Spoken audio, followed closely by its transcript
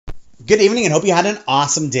Good evening and hope you had an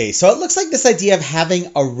awesome day. So it looks like this idea of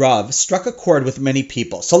having a Rav struck a chord with many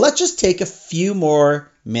people. So let's just take a few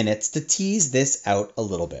more minutes to tease this out a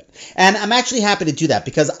little bit. And I'm actually happy to do that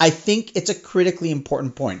because I think it's a critically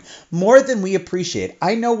important point. More than we appreciate.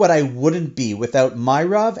 I know what I wouldn't be without my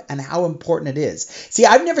Rav and how important it is. See,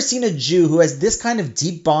 I've never seen a Jew who has this kind of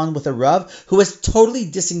deep bond with a Rav who is totally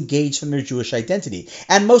disengaged from their Jewish identity.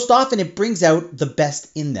 And most often it brings out the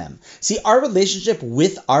best in them. See, our relationship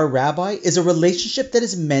with our rabbi is a relationship that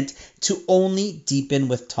is meant to only deepen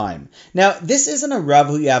with time. Now, this isn't a Rav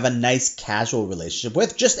who you have a nice casual relationship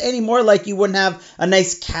with, just any more like you wouldn't have a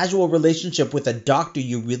nice casual relationship with a doctor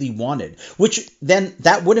you really wanted, which then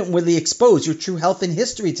that wouldn't really expose your true health and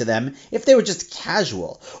history to them if they were just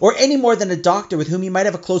casual, or any more than a doctor with whom you might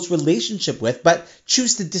have a close relationship with but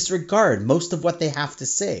choose to disregard most of what they have to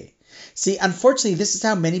say. See, unfortunately, this is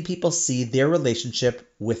how many people see their relationship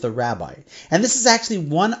with a rabbi. And this is actually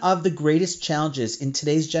one of the greatest challenges in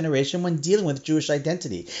today's generation when dealing with Jewish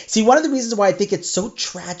identity. See, one of the reasons why I think it's so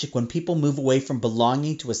tragic when people move away from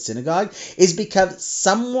belonging to a synagogue is because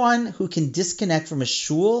someone who can disconnect from a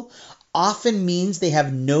shul often means they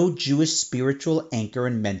have no Jewish spiritual anchor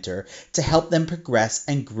and mentor to help them progress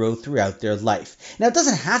and grow throughout their life. Now, it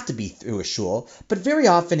doesn't have to be through a shul, but very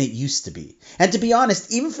often it used to be. And to be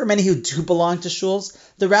honest, even for many who do belong to shuls,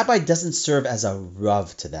 the rabbi doesn't serve as a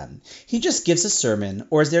Rav to them. He just gives a sermon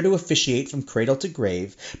or is there to officiate from cradle to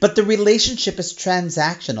grave, but the relationship is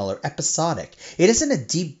transactional or episodic. It isn't a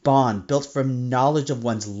deep bond built from knowledge of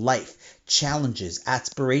one's life, challenges,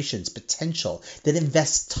 aspirations, potential that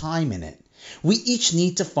invests time in it. We each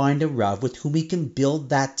need to find a Rav with whom we can build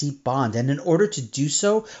that deep bond, and in order to do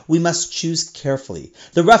so, we must choose carefully.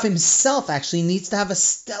 The Rav himself actually needs to have a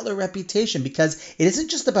stellar reputation because it isn't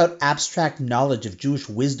just about abstract knowledge of Jewish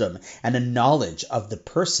wisdom and a knowledge of the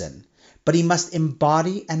person, but he must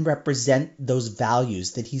embody and represent those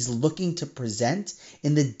values that he's looking to present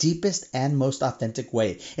in the deepest and most authentic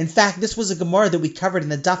way. In fact, this was a Gemara that we covered in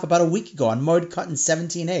the Daf about a week ago on Moed Katan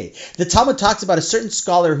 17a. The Talmud talks about a certain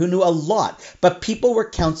scholar who knew a lot, but people were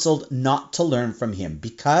counseled not to learn from him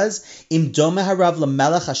because Im Domeh Harav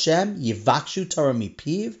Lamelech Hashem Yivakshu Torah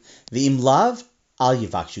Mipiv V'im Lav Al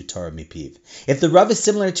Yivakshu Torah Mipiv. If the Rav is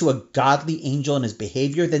similar to a godly angel in his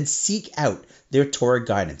behavior, then seek out their Torah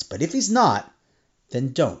guidance. But if he's not,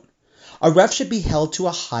 then don't. A Rav should be held to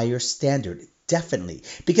a higher standard, definitely,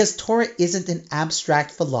 because Torah isn't an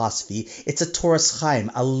abstract philosophy, it's a Toras Chaim,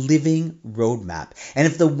 a living roadmap. And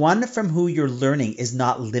if the one from who you're learning is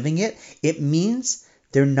not living it, it means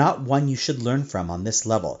they're not one you should learn from on this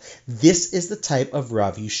level. This is the type of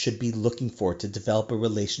Rav you should be looking for to develop a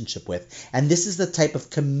relationship with. And this is the type of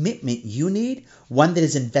commitment you need, one that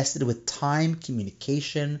is invested with time,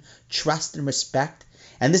 communication, trust, and respect.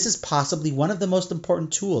 And this is possibly one of the most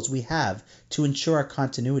important tools we have to ensure our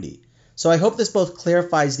continuity. So I hope this both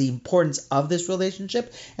clarifies the importance of this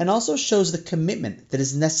relationship and also shows the commitment that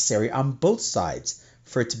is necessary on both sides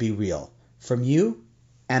for it to be real, from you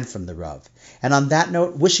and from the Rav. And on that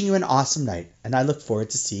note, wishing you an awesome night, and I look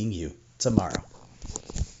forward to seeing you tomorrow.